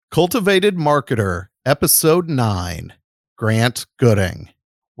Cultivated Marketer, Episode 9, Grant Gooding.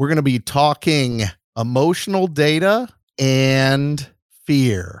 We're going to be talking emotional data and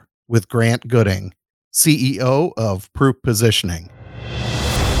fear with Grant Gooding, CEO of Proof Positioning.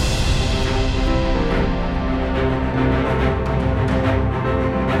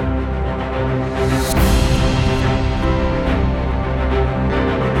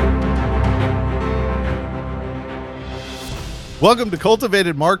 Welcome to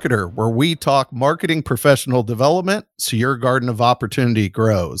Cultivated Marketer, where we talk marketing professional development so your garden of opportunity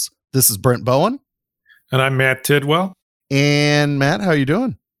grows. This is Brent Bowen. And I'm Matt Tidwell. And Matt, how you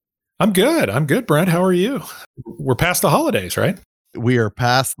doing? I'm good, Brent. How are you? We're past the holidays, right? We are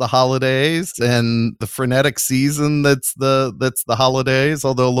past the holidays and the frenetic season that's the holidays,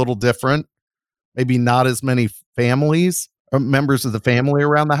 although a little different. Maybe not as many families or members of the family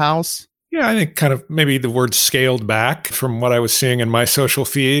around the house. Yeah, I think kind of maybe the word scaled back from what I was seeing in my social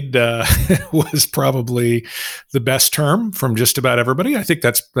feed was probably the best term from just about everybody. I think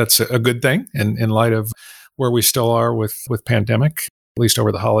that's a good thing in light of where we still are with pandemic, at least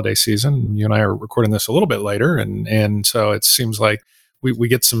over the holiday season. You and I are recording this a little bit later, and so it seems like we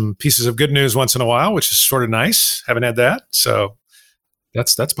get some pieces of good news once in a while, which is sort of nice. Haven't had that, so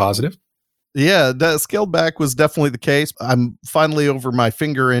that's positive. Yeah, that scaled back was definitely the case. I'm finally over my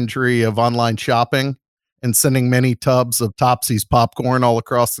finger injury of online shopping and sending many tubs of Topsy's popcorn all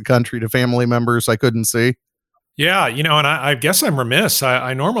across the country to family members I couldn't see. Yeah, and I guess I'm remiss.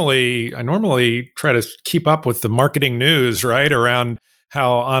 I normally try to keep up with the marketing news, right, around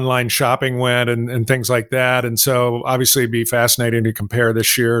how online shopping went and things like that. And so obviously it'd be fascinating to compare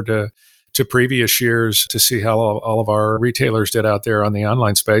this year to previous years to see how all of our retailers did out there on the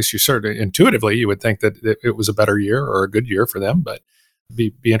online space. You certainly intuitively, you would think that it was a better year or a good year for them, but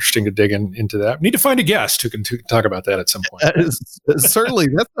it'd be interesting to dig into that. We need to find a guest who can talk about that at some point. Certainly.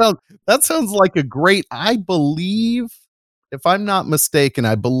 That sounds like a great, I believe, if I'm not mistaken,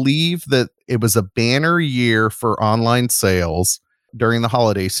 I believe that it was a banner year for online sales during the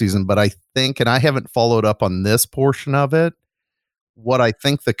holiday season, but I think, and I haven't followed up on this portion of it, what I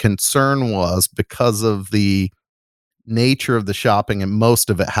think the concern was, because of the nature of the shopping and most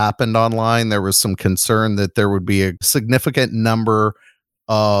of it happened online, there was some concern that there would be a significant number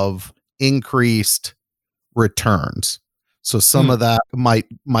of increased returns. So some of that might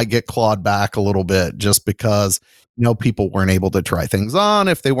get clawed back a little bit just because, people weren't able to try things on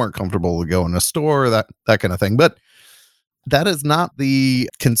if they weren't comfortable to go in a store, that kind of thing. But that is not the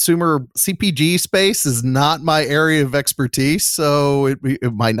consumer CPG space, is not my area of expertise. So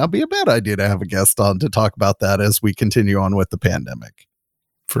it might not be a bad idea to have a guest on to talk about that as we continue on with the pandemic.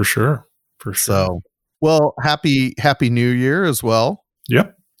 For sure. So, well, happy New Year as well.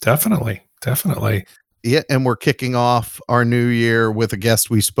 Yep, definitely. Yeah, and we're kicking off our new year with a guest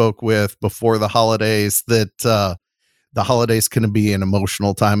we spoke with before the holidays, that the holidays can be an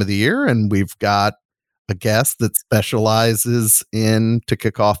emotional time of the year, and we've got a guest that specializes to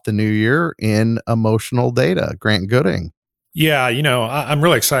kick off the new year in emotional data, Grant Gooding. Yeah, I'm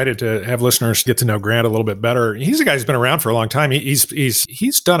really excited to have listeners get to know Grant a little bit better. He's a guy who's been around for a long time.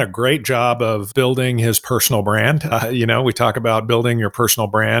 He's done a great job of building his personal brand. We talk about building your personal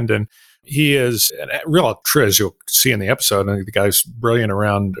brand, and he is a real as you'll see in the episode. I think the guy's brilliant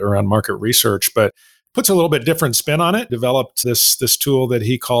around market research, but puts a little bit different spin on it. Developed this tool that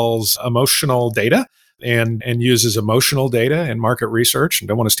he calls emotional data, and uses emotional data and market research. And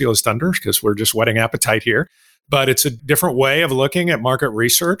don't want to steal his thunder because we're just whetting appetite here. But it's a different way of looking at market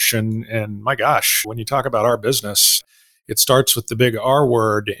research. And my gosh, when you talk about our business, it starts with the big R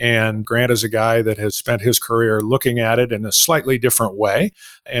word. And Grant is a guy that has spent his career looking at it in a slightly different way.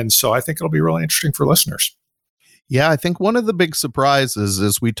 And so I think it'll be really interesting for listeners. Yeah, I think one of the big surprises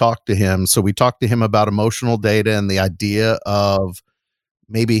is we talked to him. So we talked to him about emotional data and the idea of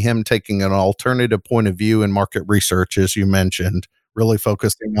maybe him taking an alternative point of view in market research, as you mentioned, really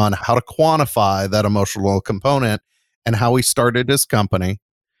focusing on how to quantify that emotional component and how he started his company.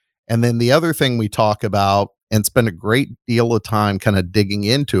 And then the other thing we talk about and spend a great deal of time kind of digging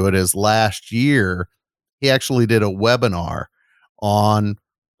into it is last year, he actually did a webinar on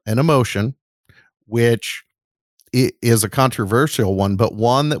an emotion, which is a controversial one, but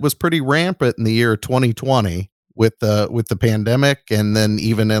one that was pretty rampant in the year 2020 with the pandemic. And then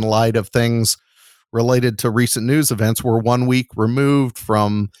even in light of things related to recent news events, we're 1 week removed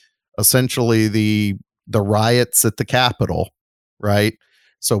from essentially the riots at the Capitol, right?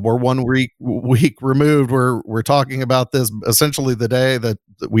 So we're 1 week removed. We're talking about this essentially the day that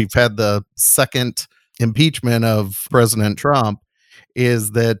we've had the second impeachment of President Trump.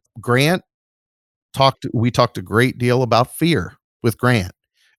 Is that we talked a great deal about fear with Grant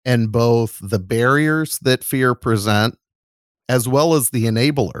and both the barriers that fear present as well as the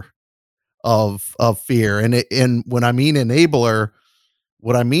enabler of fear. And when I mean enabler,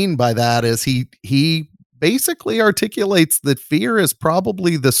 what I mean by that is he basically articulates that fear is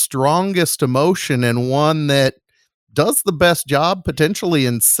probably the strongest emotion and one that does the best job potentially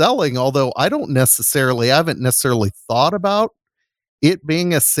in selling, although I haven't necessarily thought about it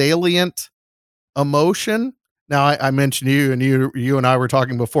being a salient emotion. Now, I mentioned you, and you and I were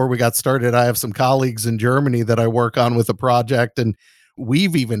talking before we got started. I have some colleagues in Germany that I work on with a project, and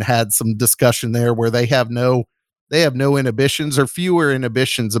we've even had some discussion there where they have no inhibitions or fewer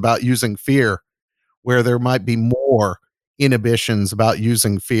inhibitions about using fear, where there might be more inhibitions about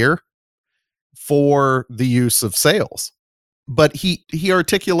using fear for the use of sales. But he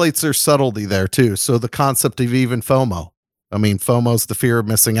articulates their subtlety there too. So the concept of even FOMO. I mean, FOMO's the fear of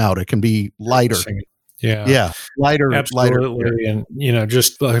missing out. It can be lighter. Yeah, lighter. Absolutely. And,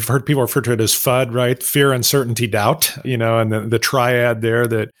 just I've heard people refer to it as FUD, right? Fear, uncertainty, doubt, and the triad there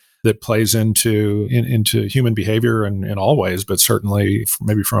that plays into human behavior in all ways, but certainly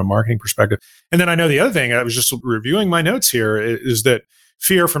maybe from a marketing perspective. And then I know the other thing, I was just reviewing my notes here, is that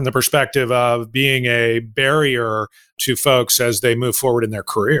fear from the perspective of being a barrier to folks as they move forward in their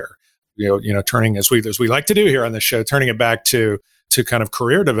career. Turning, as we like to do here on the show, turning it back to kind of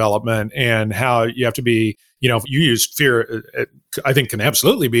career development and how you have to be, you use fear, I think can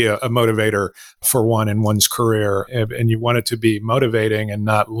absolutely be a motivator for one in one's career, and you want it to be motivating and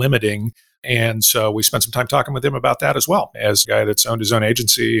not limiting. And so we spent some time talking with him about that as well, as a guy that's owned his own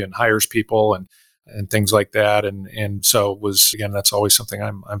agency and hires people and things like that. And so that's always something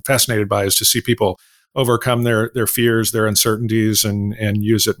I'm fascinated by, is to see people overcome their fears, their uncertainties, and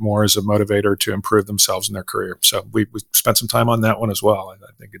use it more as a motivator to improve themselves in their career. So we spent some time on that one as well.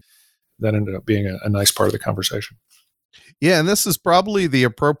 I think that ended up being a nice part of the conversation. Yeah, and this is probably the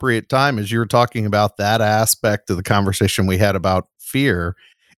appropriate time, as you were talking about that aspect of the conversation we had about fear,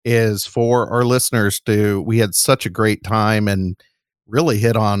 is for our listeners we had such a great time and really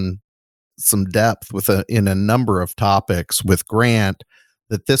hit on some depth in a number of topics with Grant,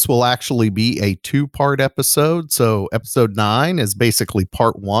 that this will actually be a 2-part episode. So episode 9 is basically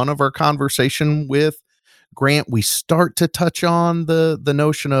part 1 of our conversation with Grant. We start to touch on the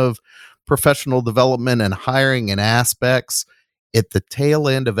notion of professional development and hiring and aspects at the tail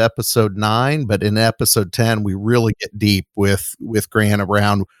end of episode 9. But in episode 10, we really get deep with Grant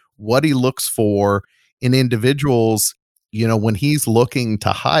around what he looks for in individuals, when he's looking to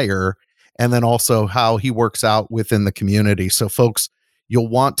hire, and then also how he works out within the community. So folks, you'll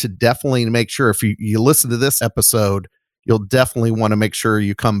want to definitely make sure, if you listen to this episode, you'll definitely want to make sure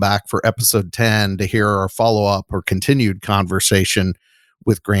you come back for episode 10 to hear our follow-up or continued conversation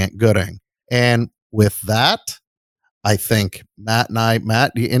with Grant Gooding. And with that, I think Matt,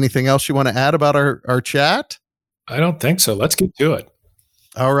 anything else you want to add about our chat? I don't think so. Let's get to it.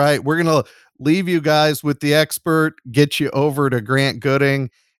 All right. We're going to leave you guys with the expert, get you over to Grant Gooding,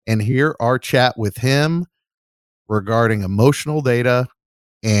 and hear our chat with him regarding emotional data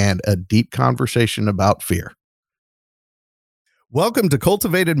and a deep conversation about fear. Welcome to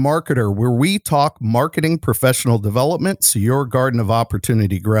Cultivated Marketer, where we talk marketing professional development so your garden of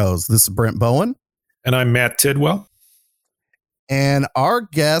opportunity grows. This is Brent Bowen. And I'm Matt Tidwell. And our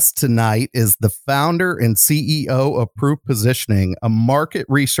guest tonight is the founder and CEO of Proof Positioning, a market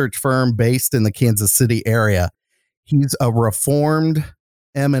research firm based in the Kansas City area. He's a reformed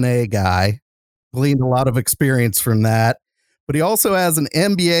M&A guy, gleaned a lot of experience from that, but he also has an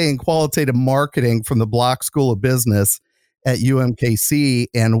MBA in qualitative marketing from the Block School of Business at UMKC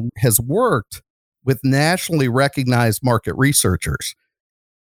and has worked with nationally recognized market researchers.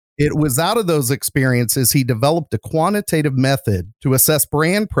 It was out of those experiences he developed a quantitative method to assess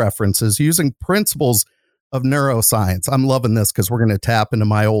brand preferences using principles of neuroscience. I'm loving this because we're going to tap into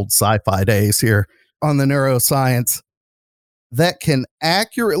my old sci-fi days here on the neuroscience that can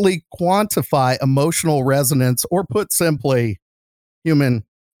accurately quantify emotional resonance, or put simply, human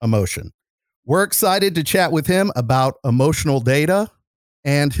emotion. We're excited to chat with him about emotional data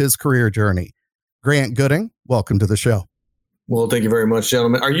and his career journey. Grant Gooding, welcome to the show. Well, thank you very much,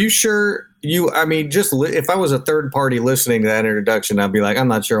 gentlemen. Are you sure if I was a third party listening to that introduction, I'd be like, I'm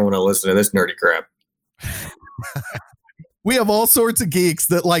not sure I want to listen to this nerdy crap. We have all sorts of geeks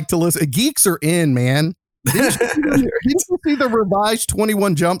that like to listen. Geeks are in, man. Didn't you see the revised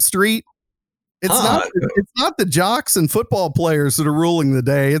 21 Jump Street? It's not the jocks and football players that are ruling the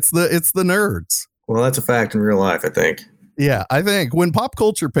day. It's the nerds. Well, that's a fact in real life, I think. Yeah, I think when pop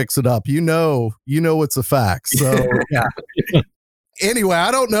culture picks it up, you know it's a fact. So yeah. Anyway,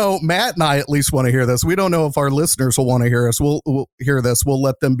 I don't know. Matt and I at least want to hear this. We don't know if our listeners will want to hear us. We'll hear this. We'll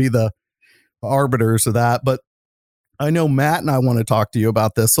let them be the arbiters of that. But I know Matt and I want to talk to you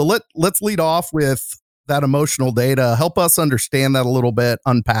about this. So let's lead off with that emotional data. Help us understand that a little bit,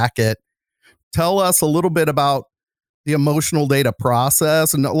 unpack it. Tell us a little bit about the emotional data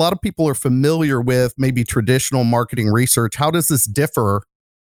process. And a lot of people are familiar with maybe traditional marketing research. How does this differ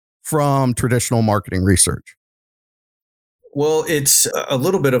from traditional marketing research? Well, it's a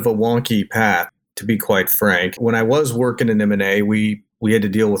little bit of a wonky path, to be quite frank. When I was working in M&A, we had to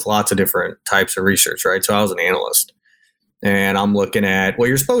deal with lots of different types of research, right? So I was an analyst, and I'm looking at what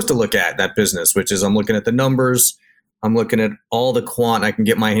you're supposed to look at that business, which is I'm looking at the numbers. I'm looking at all the quant I can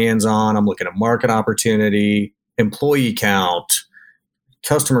get my hands on. I'm looking at market opportunity, employee count,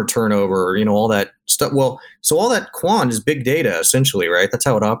 customer turnover, all that stuff. Well, so all that quant is big data, essentially, right? That's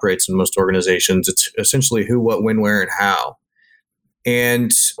how it operates in most organizations. It's essentially who, what, when, where, and how.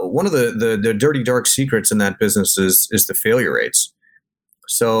 And one of the dirty, dark secrets in that business is the failure rates.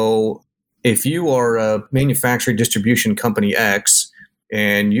 So if you are a manufacturing distribution company X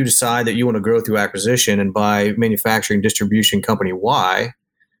and you decide that you want to grow through acquisition and buy manufacturing distribution company Y,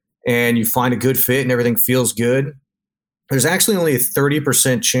 and you find a good fit and everything feels good, there's actually only a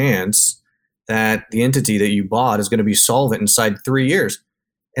 30% chance that the entity that you bought is going to be solvent inside 3 years.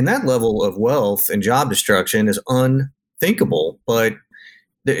 And that level of wealth and job destruction is unthinkable, but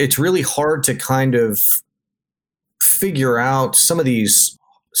it's really hard to kind of figure out some of these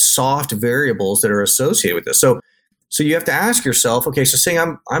soft variables that are associated with this. So you have to ask yourself, okay, so say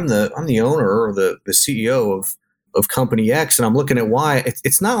I'm the owner or the CEO of company X, and I'm looking at Y.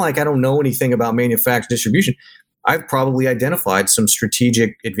 It's not like I don't know anything about manufacturing distribution. I've probably identified some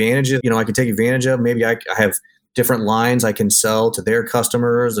strategic advantages, I can take advantage of. Maybe I have different lines I can sell to their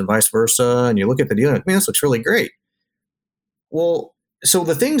customers and vice versa. And you look at the deal, this looks really great. Well, so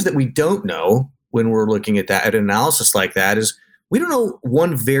the things that we don't know when we're looking at that, at an analysis like that, is we don't know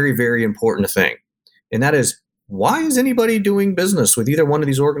one very, very important thing. And that is, why is anybody doing business with either one of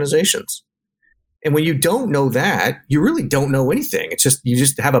these organizations? And when you don't know that, you really don't know anything. It's just, you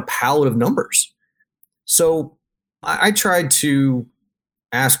just have a palette of numbers. So I tried to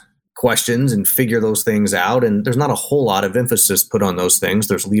ask questions and figure those things out. And there's not a whole lot of emphasis put on those things.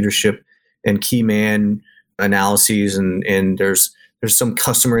 There's leadership and key man analyses, and there's some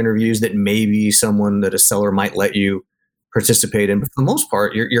customer interviews that maybe someone that a seller might let you participate in. But for the most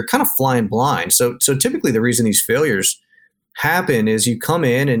part, you're kind of flying blind. So typically the reason these failures happen is you come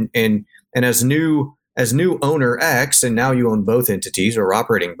in and as new owner X, and now you own both entities or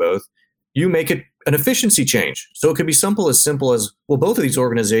operating both, you make it an efficiency change. So it could be simple as, well, both of these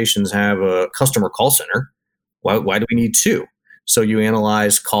organizations have a customer call center. Why do we need two? So you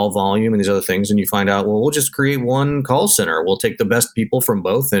analyze call volume and these other things, and you find out, well, we'll just create one call center. We'll take the best people from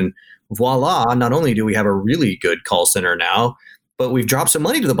both, and voila, not only do we have a really good call center now, but we've dropped some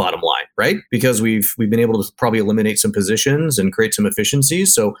money to the bottom line, right? Because we've been able to probably eliminate some positions and create some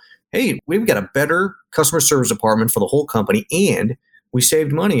efficiencies. So, hey, we've got a better customer service department for the whole company, and we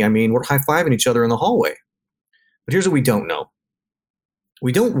saved money. We're high-fiving each other in the hallway. But here's what we don't know.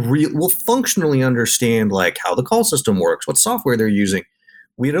 We'll functionally understand like how the call system works, what software they're using.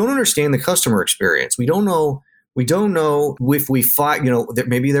 We don't understand the customer experience. We don't know if we fight, that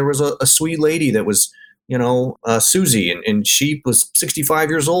maybe there was a sweet lady that was, Susie, and she was 65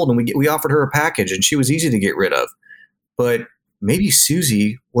 years old, and we offered her a package, and she was easy to get rid of. But maybe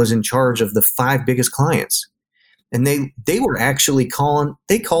Susie was in charge of the 5 biggest clients, and they were actually called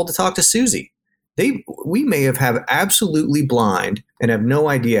to talk to Susie. We may have absolutely blind and have no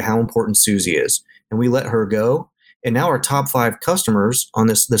idea how important Susie is, and we let her go. And now our top 5 customers on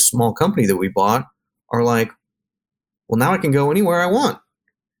this small company that we bought are like, well, now I can go anywhere I want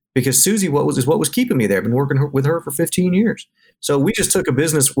because Susie, what was keeping me there? I've been working with her for 15 years. So we just took a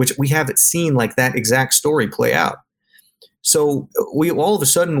business which we haven't seen like that exact story play out. So we all of a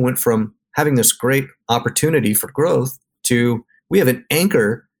sudden went from having this great opportunity for growth to we have an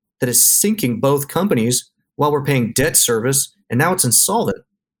anchor that is sinking both companies while we're paying debt service, and now it's insolvent.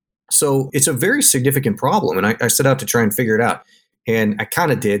 So it's a very significant problem, and I set out to try and figure it out. And I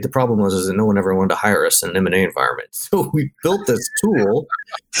kind of did. The problem was that no one ever wanted to hire us in an M&A environment. So we built this tool.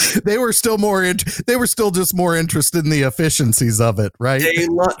 They were still just more interested in the efficiencies of it, right?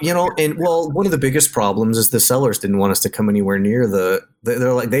 One of the biggest problems is the sellers didn't want us to come anywhere near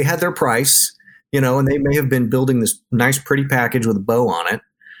they're like, they had their price, and they may have been building this nice, pretty package with a bow on it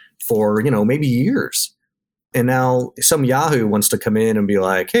for, maybe years. And now some Yahoo wants to come in and be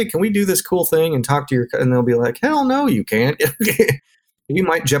like, hey, can we do this cool thing and talk to and they'll be like, hell no, you can't. You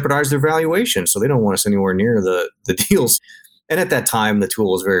might jeopardize their valuation. So they don't want us anywhere near the deals. And at that time, the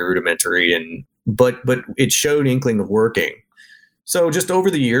tool was very rudimentary, but it showed inkling of working. So just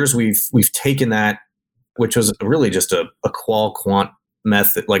over the years, we've taken that, which was really just a qual quant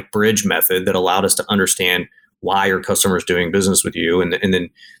method, like bridge method, that allowed us to understand why your customer's doing business with you. And then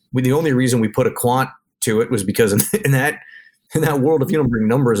the only reason we put a quant to it was because in that world, if you don't bring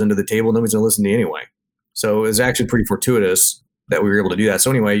numbers into the table, nobody's going to listen to you anyway. So it was actually pretty fortuitous that we were able to do that.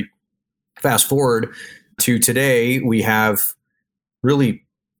 So anyway, fast forward to today, we have really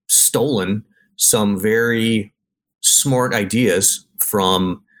stolen some very smart ideas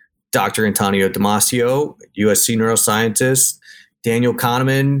from Dr. Antonio Damasio, USC neuroscientist, Daniel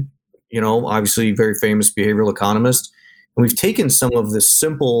Kahneman, obviously very famous behavioral economist. And we've taken some of the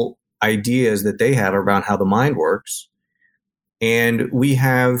simple ideas that they have around how the mind works, and we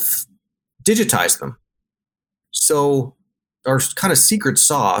have digitized them. So our kind of secret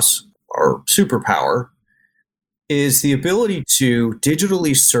sauce, our superpower, is the ability to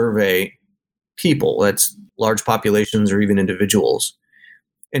digitally survey people, that's large populations or even individuals,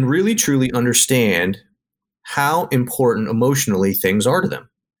 and really truly understand how important emotionally things are to them.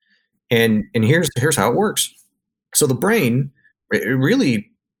 And here's how it works. So the brain, it really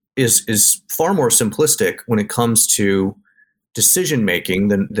is far more simplistic when it comes to decision making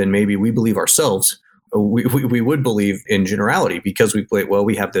than maybe we believe ourselves. We would believe in generality, because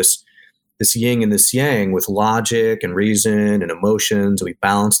we have this yin and this yang with logic and reason and emotions, and we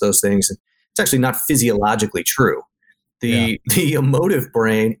balance those things. It's actually not physiologically true. The emotive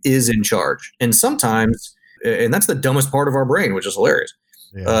brain is in charge, and sometimes, and that's the dumbest part of our brain, which is hilarious.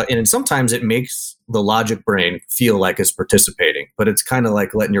 Yeah. And sometimes it makes the logic brain feel like it's participating, but it's kind of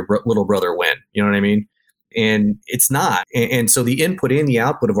like letting your little brother win. You know what I mean? And it's not. And so the input and the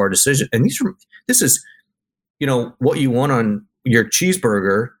output of our decision, and this is, what you want on your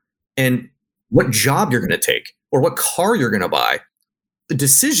cheeseburger and what job you're going to take or what car you're going to buy. The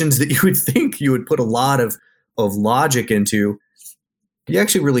decisions that you would think you would put a lot of logic into, you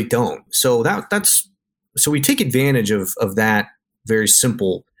actually really don't. So so we take advantage of that very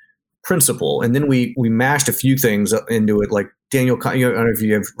simple principle, and then we mashed a few things into it, like I don't know if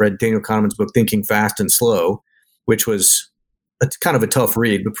you have read Daniel Kahneman's book Thinking Fast and Slow, which was kind of a tough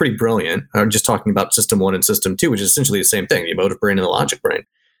read, but pretty brilliant. I'm just talking about system 1 and system 2, which is essentially the same thing, the emotive brain and the logic brain.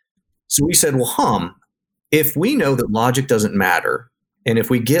 So we said, well, if we know that logic doesn't matter, and if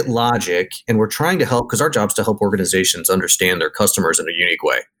we get logic and we're trying to help, because our job is to help organizations understand their customers in a unique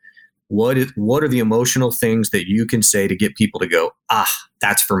way, what are the emotional things that you can say to get people to go,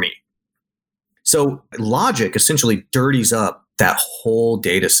 that's for me? So logic essentially dirties up that whole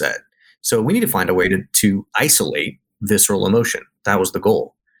data set. So we need to find a way to isolate visceral emotion. That was the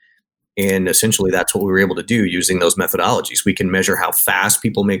goal. And essentially that's what we were able to do using those methodologies. We can measure how fast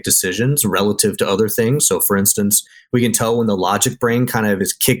people make decisions relative to other things. So for instance, we can tell when the logic brain kind of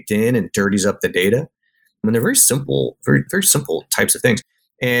is kicked in and dirties up the data. I mean, they're very simple, very, very simple types of things.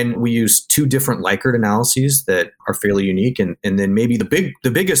 And we use 2 different Likert analyses that are fairly unique. And then maybe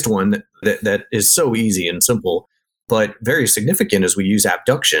the biggest one that is so easy and simple, but very significant, is we use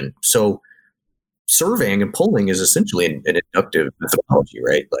abduction. So surveying and polling is essentially an inductive methodology,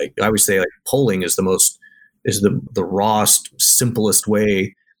 right? Like I always say, like polling is the rawest, simplest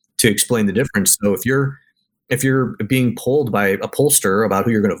way to explain the difference. So if you're being polled by a pollster about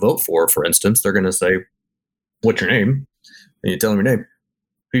who you're going to vote for instance, they're going to say, "What's your name?" And you tell them your name.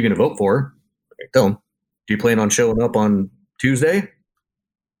 Who are you going to vote for? Tell them. Do you plan on showing up on Tuesday?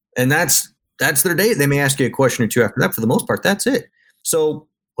 And that's their date. They may ask you a question or two after that. For the most part, that's it. So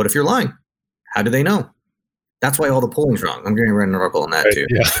what if you're lying? How do they know? That's why all the polling's wrong. I'm going to write an article on that too.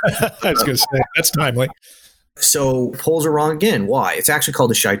 Yeah, I was going to say, that's timely. So polls are wrong again. Why? It's actually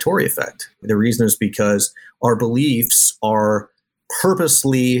called the Shaitori effect. The reason is because our beliefs are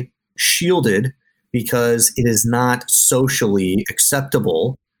purposely shielded because it is not socially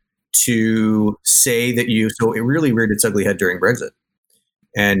acceptable to say that so it really reared its ugly head during Brexit.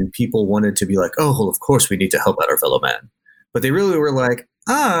 And people wanted to be like, oh, well, of course we need to help out our fellow man. But they really were like,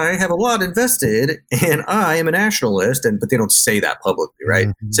 I have a lot invested and I am a nationalist. But they don't say that publicly, right?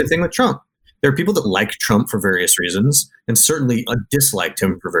 Mm-hmm. Same thing with Trump. There are people that like Trump for various reasons and certainly disliked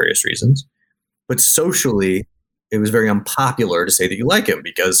him for various reasons. But socially, it was very unpopular to say that you like him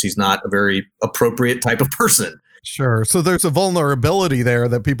because he's not a very appropriate type of person. Sure. So there's a vulnerability there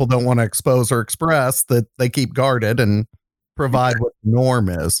that people don't want to expose or express, that they keep guarded and provide what the norm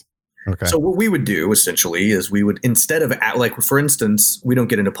is. Okay. So what we would do essentially is we would, instead of like, for instance, we don't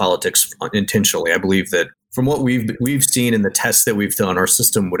get into politics intentionally. I believe that from what we've seen in the tests that we've done, our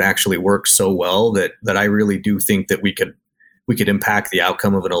system would actually work so well that I really do think that we could impact the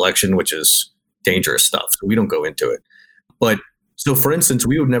outcome of an election, which is dangerous stuff. So we don't go into it. But so for instance,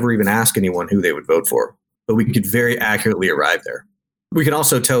 we would never even ask anyone who they would vote for, but we could very accurately arrive there. We can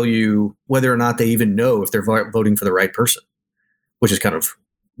also tell you whether or not they even know if they're voting for the right person, which is kind of,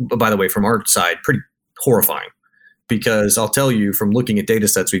 by the way, from our side, pretty horrifying. Because I'll tell you, from looking at data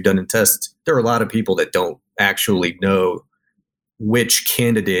sets we've done in tests, there are a lot of people that don't actually know which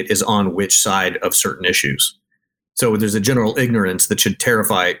candidate is on which side of certain issues. So there's a general ignorance that should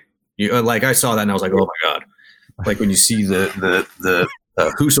terrify you. Like I saw that and I was like, oh my God. Like when you see the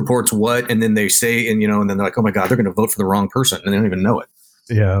who supports what, and then they say, and then they're like, oh my God, they're going to vote for the wrong person, and they don't even know it.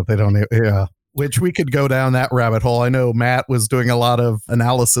 Yeah, they don't. Yeah. Which we could go down that rabbit hole. I know Matt was doing a lot of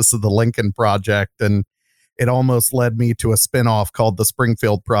analysis of the Lincoln Project, and it almost led me to a spinoff called the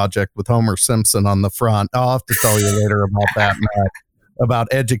Springfield Project with Homer Simpson on the front. I'll have to tell you later about that, Matt, about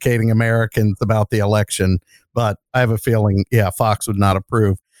educating Americans about the election. But I have a feeling, Fox would not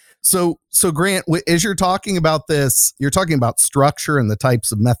approve. So Grant, as you're talking about this, you're talking about structure and the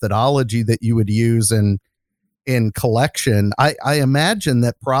types of methodology that you would use in collection. I imagine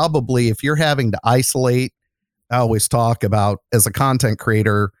that probably if you're having to isolate, I always talk about as a content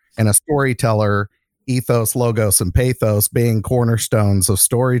creator and a storyteller, ethos, logos, and pathos being cornerstones of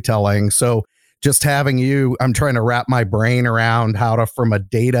storytelling. So just having I'm trying to wrap my brain around how to, from a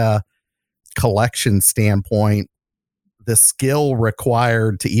data collection standpoint, the skill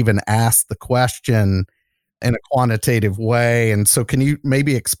required to even ask the question in a quantitative way. And so can you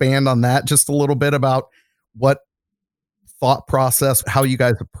maybe expand on that just a little bit about what thought process, how you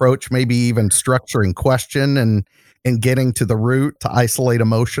guys approach maybe even structuring question and getting to the root to isolate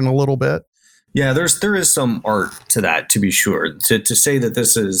emotion a little bit? Yeah, there is some art to that, to be sure. To say that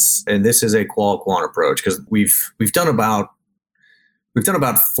this is a quant approach, because we've done about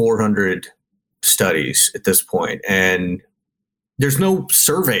 400 studies at this point, and there's no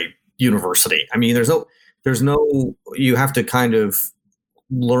survey university. I mean, there's no you have to kind of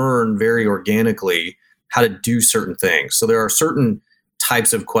learn very organically how to do certain things. So there are certain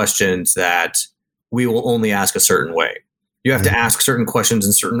types of questions that we will only ask a certain way. You have to ask certain questions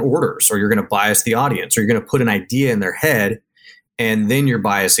in certain orders, or you're going to bias the audience, or you're going to put an idea in their head, and then you're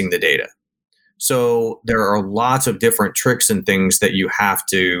biasing the data. So there are lots of different tricks and things that you have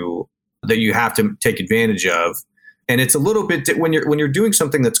to take advantage of. And it's a little bit when you're doing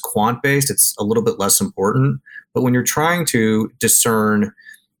something that's quant based, it's a little bit less important. But when you're trying to discern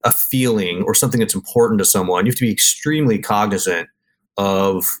a feeling or something that's important to someone, you have to be extremely cognizant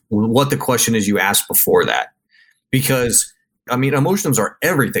of what the question is you asked before that. Because, I mean, emotions are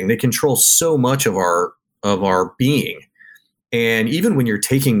everything. They control so much of our being. And even when you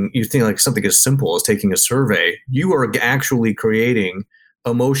think like something as simple as taking a survey, you are actually creating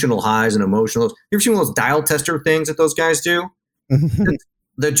emotional highs and emotional lows. You ever seen one of those dial tester things that those guys do?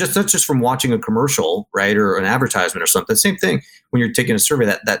 That's just from watching a commercial, right, or an advertisement or something. Same thing when you're taking a survey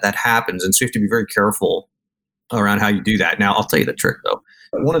that happens, and so you have to be very careful around how you do that. Now, I'll tell you the trick though.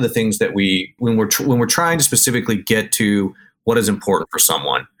 One of the things that when we're trying to specifically get to what is important for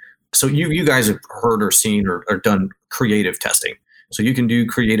someone. So you guys have heard or seen or done creative testing. So you can do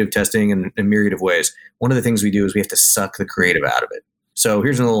creative testing in a myriad of ways. One of the things we do is we have to suck the creative out of it. So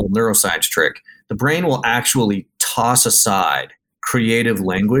here's a little neuroscience trick. The brain will actually toss aside creative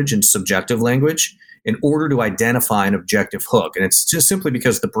language and subjective language in order to identify an objective hook. And it's just simply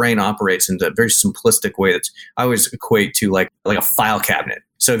because the brain operates in a very simplistic way that I always equate to like a file cabinet.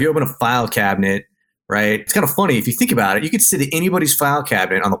 So if you open a file cabinet, right, it's kind of funny. If you think about it, you could sit at anybody's file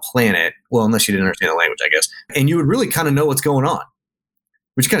cabinet on the planet, well, unless you didn't understand the language, I guess, and you would really kind of know what's going on,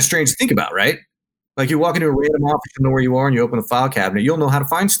 which is kind of strange to think about, right? Like you walk into a random office, you know where you are, and you open a file cabinet, you'll know how to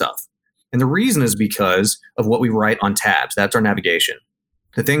find stuff. And the reason is because of what we write on tabs. That's our navigation.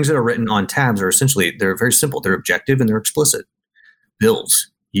 The things that are written on tabs are essentially, they're very simple. They're objective and they're explicit. Bills,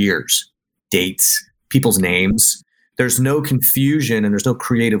 years, dates, people's names. There's no confusion and there's no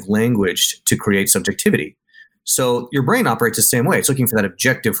creative language to create subjectivity. So your brain operates the same way. It's looking for that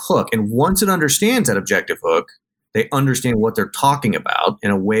objective hook. And once it understands that objective hook, they understand what they're talking about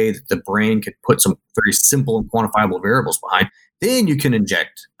in a way that the brain could put some very simple and quantifiable variables behind. Then you can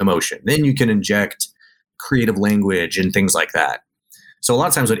inject emotion. Then you can inject creative language and things like that. So a lot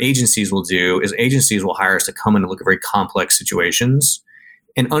of times what agencies will do is agencies will hire us to come in and look at very complex situations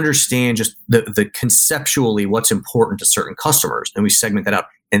and understand just the conceptually what's important to certain customers. And we segment that out.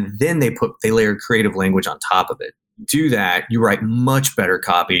 And then they layer creative language on top of it. Do that, you write much better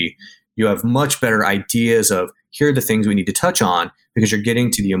copy. You have much better ideas of here are the things we need to touch on because you're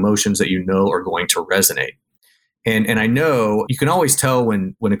getting to the emotions that you know are going to resonate. And I know you can always tell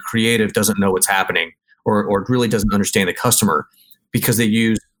when a creative doesn't know what's happening or really doesn't understand the customer because they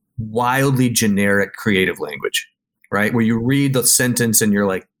use wildly generic creative language, right? Where you read the sentence and you're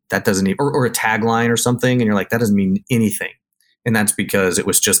like, that doesn't even, or a tagline or something, and you're like, that doesn't mean anything. And that's because it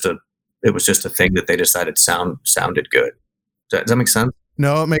was just a thing that they decided sounded good. Does that make sense?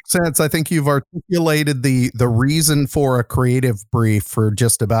 No, it makes sense. I think you've articulated the reason for a creative brief for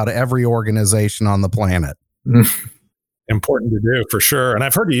just about every organization on the planet. Important to do for sure. And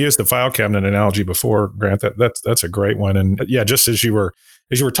I've heard you use the file cabinet analogy before, Grant. That's a great one. And yeah, just as you were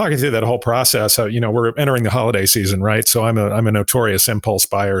talking through that whole process, we're entering the holiday season, right? So I'm a notorious impulse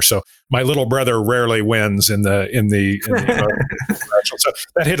buyer. So my little brother rarely wins in the so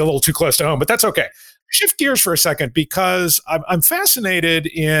that hit a little too close to home, but that's okay. Shift gears for a second, because I'm fascinated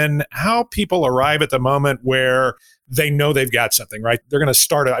in how people arrive at the moment where they know they've got something, right? They're going to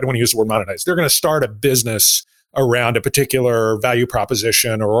start I don't want to use the word monetize. They're going to start a business around a particular value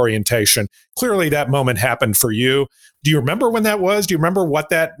proposition or orientation. Clearly that moment happened for you. Do you remember when that was? Do you remember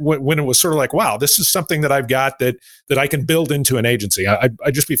when it was sort of like, wow, this is something that I've got that I can build into an agency?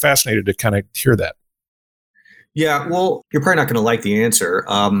 I'd just be fascinated to kind of hear that. Yeah, well, you're probably not going to like the answer.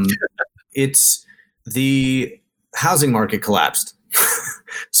 It's the housing market collapsed.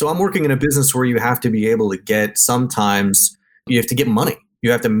 So I'm working in a business where you have to be able to sometimes you have to get money.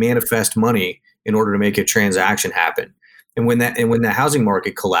 You have to manifest money in order to make a transaction happen. And when the housing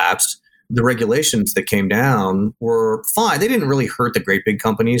market collapsed, the regulations that came down were fine. They didn't really hurt the great big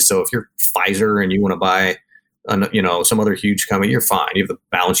companies. So if you're Pfizer and you want to buy some other huge company, you're fine. You have the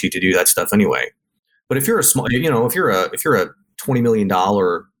balance sheet to do that stuff anyway. But if you're a small, if you're a $20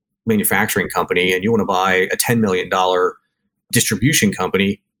 million manufacturing company and you want to buy a $10 million distribution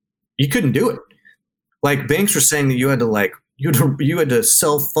company, you couldn't do it. Like, banks were saying that you had to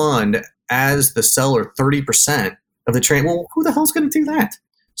self-fund as the seller 30% of the trade. Well, who the hell's going to do that?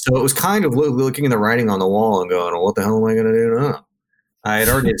 So it was kind of looking at the writing on the wall and going, well, what the hell am I going to do now? I had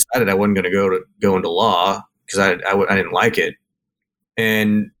already decided I wasn't going to go into law because I didn't like it.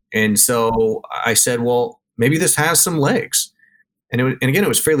 And so I said, well, maybe this has some legs. And again, it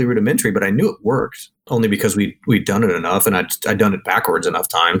was fairly rudimentary, but I knew it worked only because we'd done it enough, and I'd done it backwards enough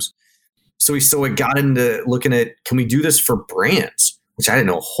times. So I got into looking at, can we do this for brands, which I didn't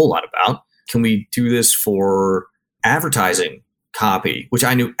know a whole lot about? Can we do this for advertising copy, which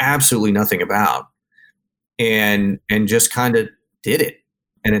I knew absolutely nothing about, and just kind of did it.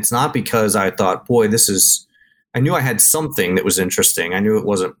 And it's not because I thought, boy, I knew I had something that was interesting. I knew it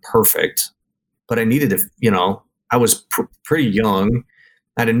wasn't perfect, but I needed to, I was pretty young.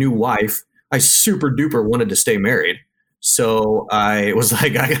 I had a new wife. I super duper wanted to stay married. So I was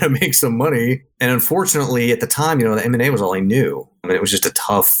like, I got to make some money. And unfortunately, at the time, the M&A was all I knew. I mean, it was just a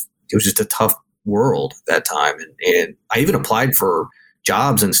tough world at that time. And I even applied for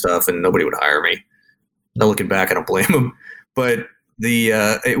jobs and stuff, and nobody would hire me. Now looking back, I don't blame them. But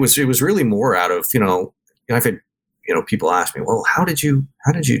it was really more out of, I've had, people ask me, well, how did you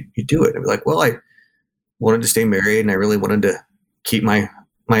do it? And I'd be like, well, I wanted to stay married, and I really wanted to keep my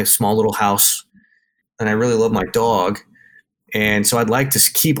small little house, and I really love my dog. And so I'd like to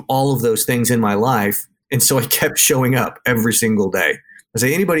keep all of those things in my life. And so I kept showing up every single day. I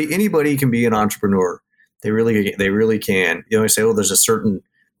say, anybody can be an entrepreneur. They really can. I say, oh, there's a certain,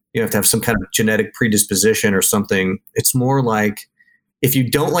 you have to have some kind of genetic predisposition or something. It's more like, if you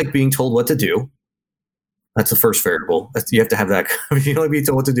don't like being told what to do, that's the first variable. You have to have that. If you don't like being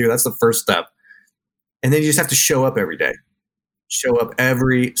told what to do, that's the first step. And then you just have to show up every day. Show up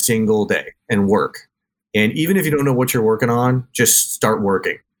every single day and work. And even if you don't know what you're working on, just start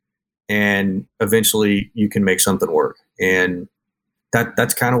working. And eventually you can make something work. And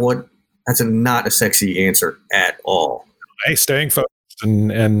that's kind of not a sexy answer at all. Hey, staying focused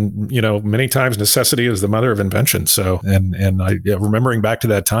and many times necessity is the mother of invention. So, and remembering back to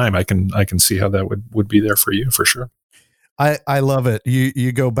that time, I can see how that would be there for you for sure. I love it.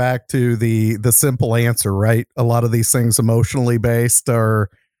 You go back to the simple answer, right? A lot of these things emotionally based are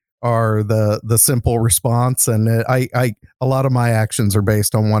the simple response. And a lot of my actions are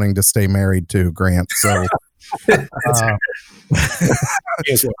based on wanting to stay married too, Grant. So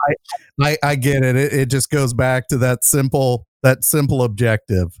I get it. It just goes back to that simple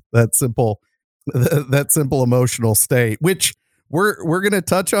objective, that simple emotional state, which we're going to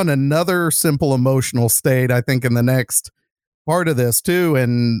touch on another simple emotional state, I think, in the next part of this too.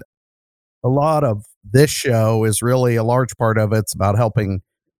 And a lot of this show is really, a large part of it's about helping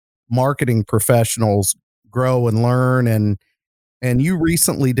marketing professionals grow and learn. And you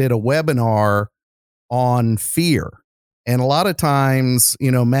recently did a webinar on fear. And a lot of times,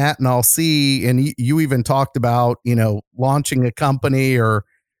 Matt and I'll see, and you even talked about, launching a company or,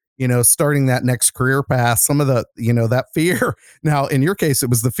 starting that next career path, some of the, that fear. Now, in your case, it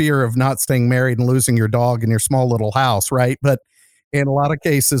was the fear of not staying married and losing your dog in your small little house, right? But in a lot of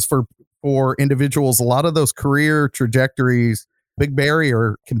cases for individuals, a lot of those career trajectories, big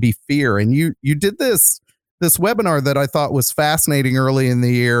barrier can be fear. And you did this webinar that I thought was fascinating early in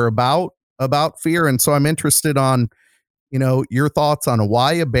the year about fear. And so I'm interested on, your thoughts on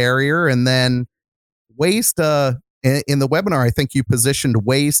why a barrier, and then ways to, in the webinar, I think you positioned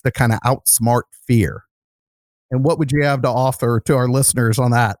ways to kind of outsmart fear. And what would you have to offer to our listeners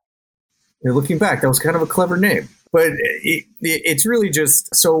on that? Looking back, that was kind of a clever name, but it's really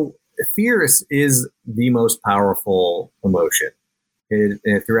just, so fear is the most powerful emotion.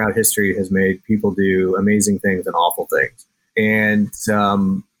 It throughout history has made people do amazing things and awful things. And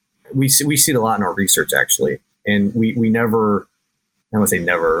we see it a lot in our research, actually. And we never, I would say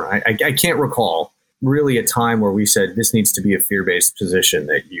never, I can't recall really a time where we said this needs to be a fear-based position,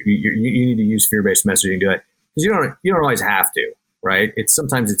 that you need to use fear-based messaging to do it. Because you don't always have to, right?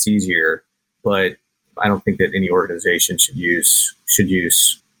 Sometimes it's easier, but I don't think that any organization should use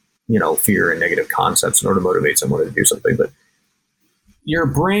fear and negative concepts in order to motivate someone to do something. But your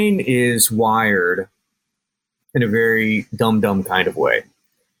brain is wired in a very dumb kind of way.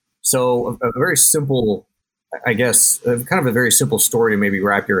 So a very simple, I guess, kind of a very simple story to maybe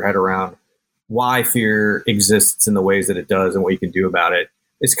wrap your head around why fear exists in the ways that it does and what you can do about it.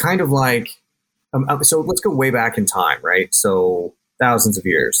 It's kind of like, so let's go way back in time, right? So thousands of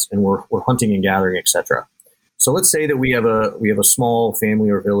years, and we're hunting and gathering, etc. So let's say that we have a small family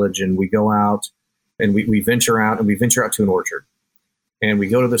or village, and we go out and we venture out to an orchard, and we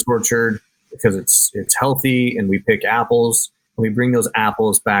go to this orchard because it's healthy, and we pick apples, and we bring those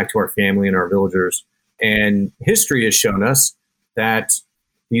apples back to our family and our villagers. And history has shown us that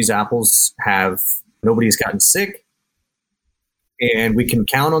these apples nobody's gotten sick, and we can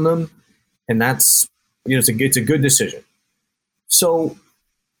count on them. And that's, it's a good decision. So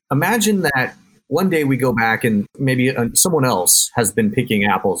imagine that one day we go back and maybe someone else has been picking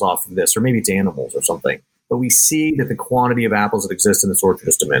apples off of this, or maybe it's animals or something, but we see that the quantity of apples that exist in this orchard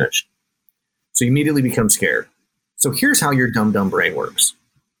has diminished. So you immediately become scared. So here's how your dumb brain works.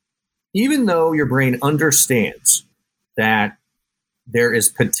 Even though your brain understands that there is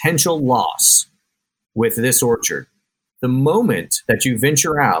potential loss with this orchard, the moment that you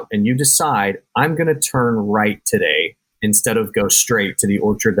venture out and you decide, I'm going to turn right today instead of go straight to the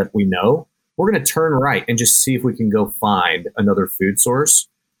orchard that we know, we're going to turn right and just see if we can go find another food source.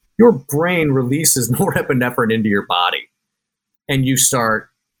 Your brain releases norepinephrine into your body, and you start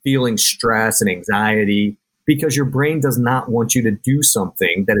feeling stress and anxiety because your brain does not want you to do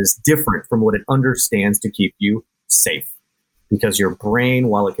something that is different from what it understands to keep you safe. Because your brain,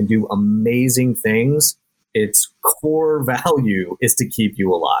 while it can do amazing things, its core value is to keep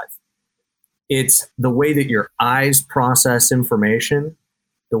you alive. It's the way that your eyes process information,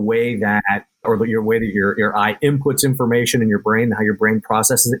 the way that your eye inputs information in your brain, how your brain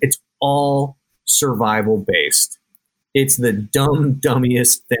processes it. It's all survival based. It's the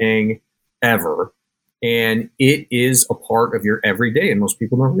dummiest thing ever. And it is a part of your everyday, and most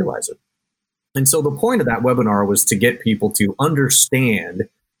people don't realize it. And so the point of that webinar was to get people to understand,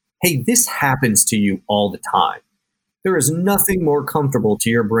 hey, this happens to you all the time. There is nothing more comfortable to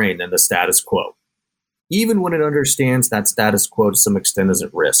your brain than the status quo. Even when it understands that status quo to some extent is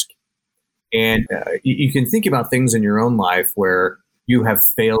at risk. And you can think about things in your own life where you have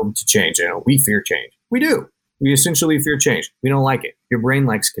failed to change. We fear change. We do. We essentially fear change. We don't like it. Your brain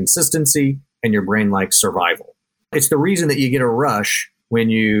likes consistency, and your brain likes survival. It's the reason that you get a rush when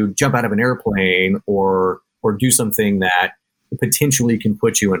you jump out of an airplane or do something that potentially can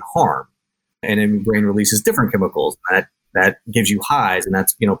put you in harm. And then your brain releases different chemicals that gives you highs, and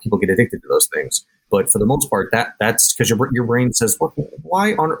that's, people get addicted to those things. But for the most part, that's because your brain says, well,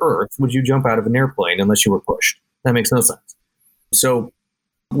 why on earth would you jump out of an airplane unless you were pushed? That makes no sense. So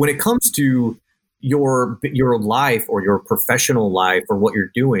when it comes to your life or your professional life or what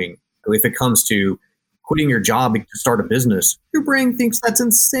you're doing, if it comes to quitting your job to start a business, your brain thinks that's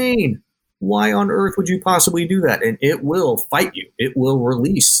insane. Why on earth would you possibly do that? And it will fight you. It will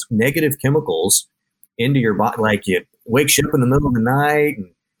release negative chemicals into your body. Like you wake up in the middle of the night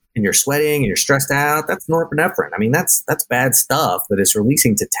and you're sweating and you're stressed out. That's norepinephrine. I mean, that's bad stuff that it's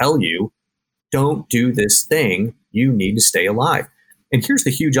releasing to tell you, don't do this thing. You need to stay alive. And here's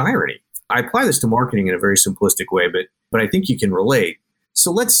the huge irony. I apply this to marketing in a very simplistic way, but I think you can relate.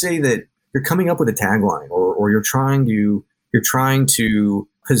 So let's say that you're coming up with a tagline, or you're trying to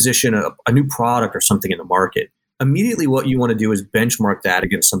position a new product or something in the market. Immediately what you want to do is benchmark that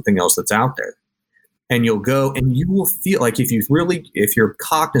against something else that's out there. And you'll go and you will feel like if you're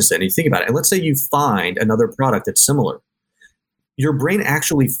cognizant and you think about it, and let's say you find another product that's similar, your brain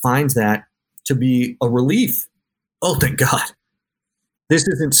actually finds that to be a relief. Oh, thank God. This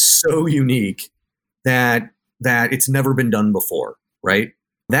isn't so unique that it's never been done before, right?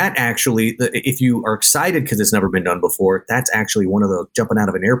 That actually, if you are excited because it's never been done before, that's actually one of the jumping out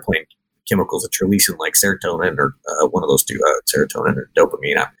of an airplane chemicals that's releasing, like serotonin or one of those two, serotonin or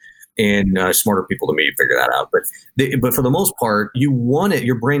dopamine. And smarter people than me figure that out. But for the most part, you want it.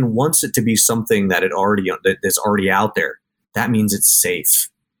 Your brain wants it to be something that's already out there. That means it's safe.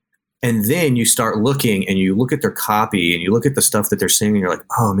 And then you start looking and you look at their copy and you look at the stuff that they're saying and you're like,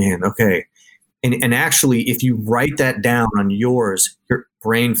 oh man, okay. And actually, if you write that down on yours, your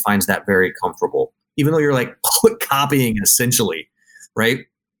brain finds that very comfortable, even though you're like copying essentially, right?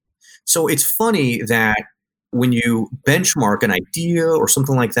 So it's funny that when you benchmark an idea or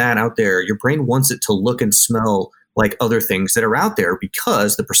something like that out there, your brain wants it to look and smell like other things that are out there,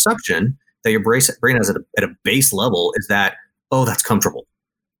 because the perception that your brain has at a base level is that, oh, that's comfortable.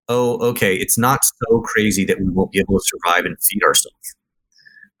 Oh, okay, it's not so crazy that we won't be able to survive and feed ourselves.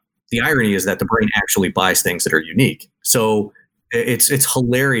 The irony is that the brain actually buys things that are unique. So it's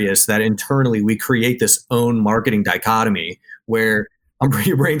hilarious that internally we create this own marketing dichotomy where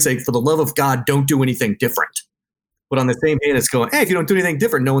your brain's saying, for the love of God, don't do anything different. But on the same hand, it's going, hey, if you don't do anything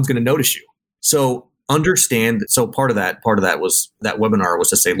different, no one's going to notice you. So understand. So part of that was that webinar was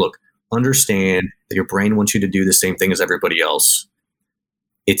to say, look, understand that your brain wants you to do the same thing as everybody else.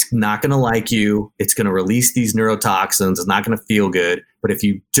 It's not going to like you. It's going to release these neurotoxins. It's not going to feel good. But if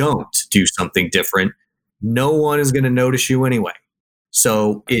you don't do something different, no one is going to notice you anyway.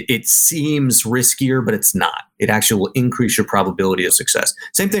 So it seems riskier, but it's not. It actually will increase your probability of success.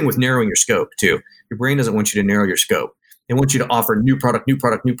 Same thing with narrowing your scope too. Your brain doesn't want you to narrow your scope. It wants you to offer new product,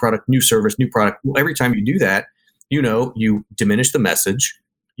 new service, new product. Well, every time you do that, you diminish the message,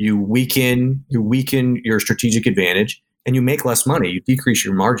 you weaken your strategic advantage, and you make less money. You decrease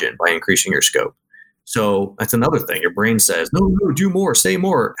your margin by increasing your scope. So that's another thing. Your brain says, no, do more, say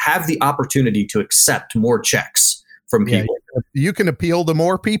more, have the opportunity to accept more checks from people. You can appeal to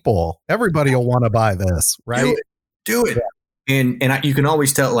more people. Everybody will want to buy this, right? Do it. Yeah. And you can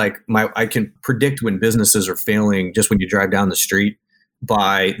always tell, like I can predict when businesses are failing just when you drive down the street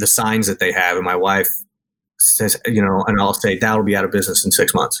by the signs that they have. And my wife says, and I'll say, that'll be out of business in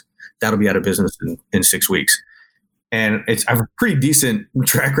 6 months. That'll be out of business in 6 weeks. And I have a pretty decent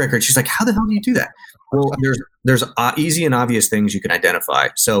track record. She's like, how the hell do you do that? Well, there's easy and obvious things you can identify.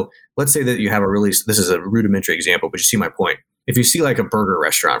 So let's say that you have this is a rudimentary example, but you see my point. If you see like a burger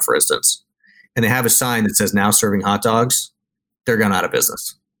restaurant, for instance, and they have a sign that says now serving hot dogs, they're gone out of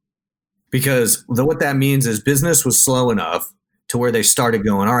business. Because what that means is business was slow enough to where they started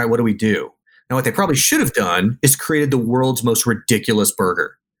going, all right, what do we do? Now, what they probably should have done is created the world's most ridiculous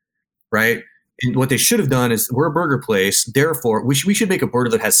burger, right? And what they should have done is, we're a burger place, therefore we should make a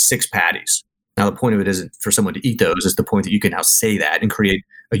burger that has 6 patties. Now, the point of it isn't for someone to eat those. It's the point that you can now say that and create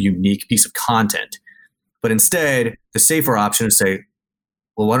a unique piece of content. But instead, the safer option is say,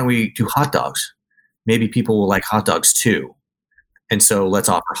 well, why don't we do hot dogs? Maybe people will like hot dogs too. And so let's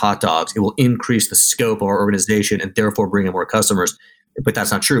offer hot dogs. It will increase the scope of our organization and therefore bring in more customers. But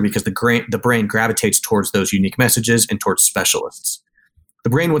that's not true, because the brain gravitates towards those unique messages and towards specialists. The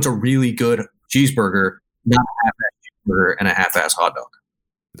brain wants a really good cheeseburger, not a half-ass cheeseburger and a half-ass hot dog.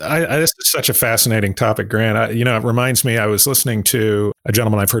 This is such a fascinating topic, Grant. It reminds me, I was listening to a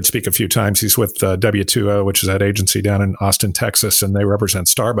gentleman I've heard speak a few times. He's with W2O, which is that agency down in Austin, Texas, and they represent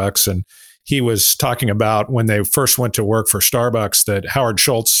Starbucks. And he was talking about when they first went to work for Starbucks, that Howard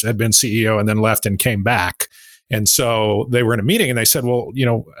Schultz had been CEO and then left and came back. And so they were in a meeting and they said, well,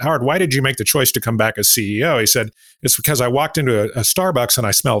 Howard, why did you make the choice to come back as CEO? He said, it's because I walked into a Starbucks and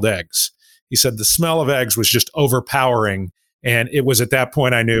I smelled eggs. He said the smell of eggs was just overpowering. And it was at that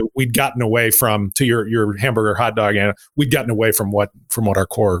point I knew we'd gotten away from, to your hamburger hot dog, and we'd gotten away from what our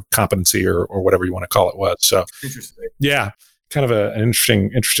core competency or whatever you want to call it was. So interesting. Yeah, kind of an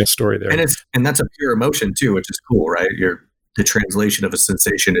interesting story there. And that's a pure emotion too, which is cool, right? The translation of a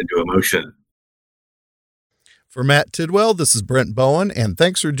sensation into emotion. For Matt Tidwell, this is Brent Bowen, and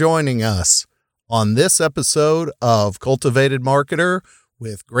thanks for joining us on this episode of Cultivated Marketer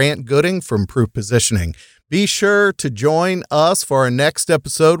with Grant Gooding from Proof Positioning. Be sure to join us for our next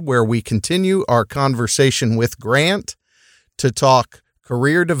episode, where we continue our conversation with Grant to talk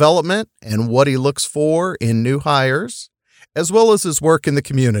career development and what he looks for in new hires, as well as his work in the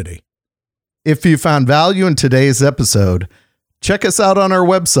community. If you found value in today's episode, check us out on our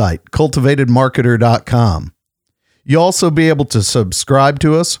website, cultivatedmarketer.com. You'll also be able to subscribe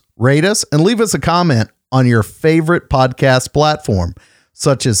to us, rate us, and leave us a comment on your favorite podcast platform,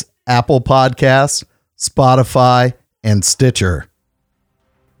 such as Apple Podcasts, Spotify, and Stitcher.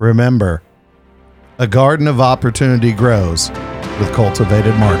 Remember, a garden of opportunity grows with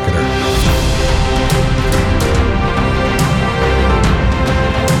Cultivated Marketer.